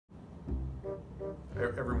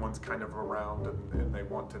everyone's kind of around and they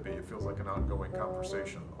want to be. It feels like an ongoing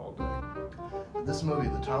conversation all day. This movie,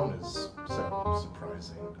 The Tone, is so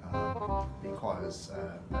surprising because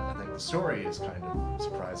I think the story is kind of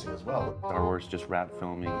surprising as well. Star Wars just wrapped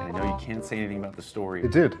filming, and I know you can't say anything about the story.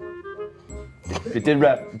 It did. It did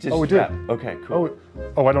wrap. Just Oh, it did. wrap. Okay, cool.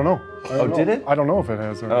 Oh, I don't know. Did it? I don't know if it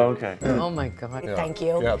has. Oh, okay. Yeah. Oh my God. Yeah. Thank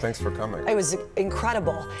you. Yeah, thanks for coming. It was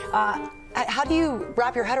incredible. How do you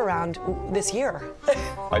wrap your head around this year?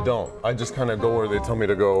 I don't. I just kind of go where they tell me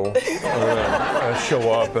to go. And then I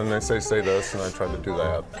show up and they say this, and I try to do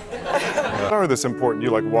that. How are this important?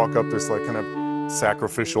 You like walk up this like kind of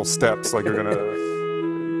sacrificial steps, like you're gonna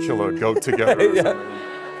kill a goat together. Yeah.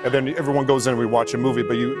 And then everyone goes in and we watch a movie,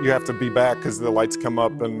 but you have to be back because the lights come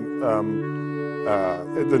up and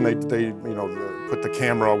then they put the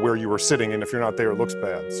camera where you were sitting, and if you're not there, it looks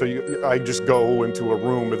bad. So I just go into a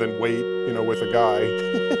room and then wait, with a guy.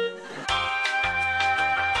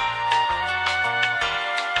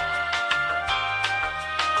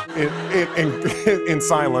 in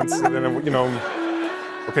silence, and then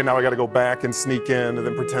okay, now I got to go back and sneak in and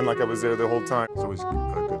then pretend like I was there the whole time. It's always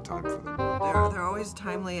a good time for them. They're always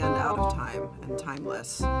timely and out of time and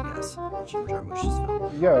timeless. Yes, Jim Jarmusch's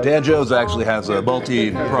film. Yeah. Dan Jones actually has a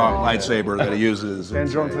multi-pronged lightsaber that he uses. Dan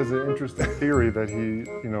Jones has an interesting theory that he,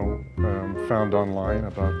 found online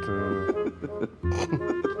about.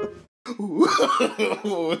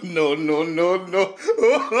 No, no, no, no.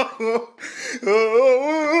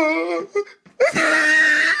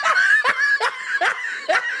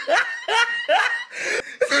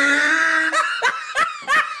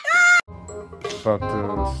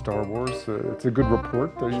 About Star Wars. It's a good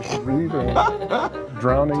report that you should read.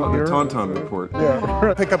 Drowning here. The Tauntaun report.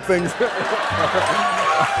 Yeah. Pick up things.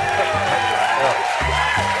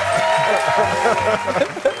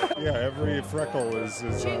 Yeah, every freckle is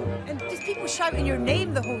and just people shouting your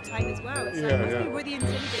name the whole time as well. It's really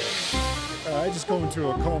intimidating. I just go into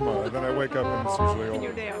a coma, and then I wake up and it's usually over. And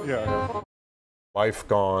you're there. Yeah. Life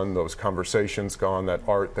gone, those conversations gone, that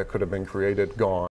art that could have been created gone.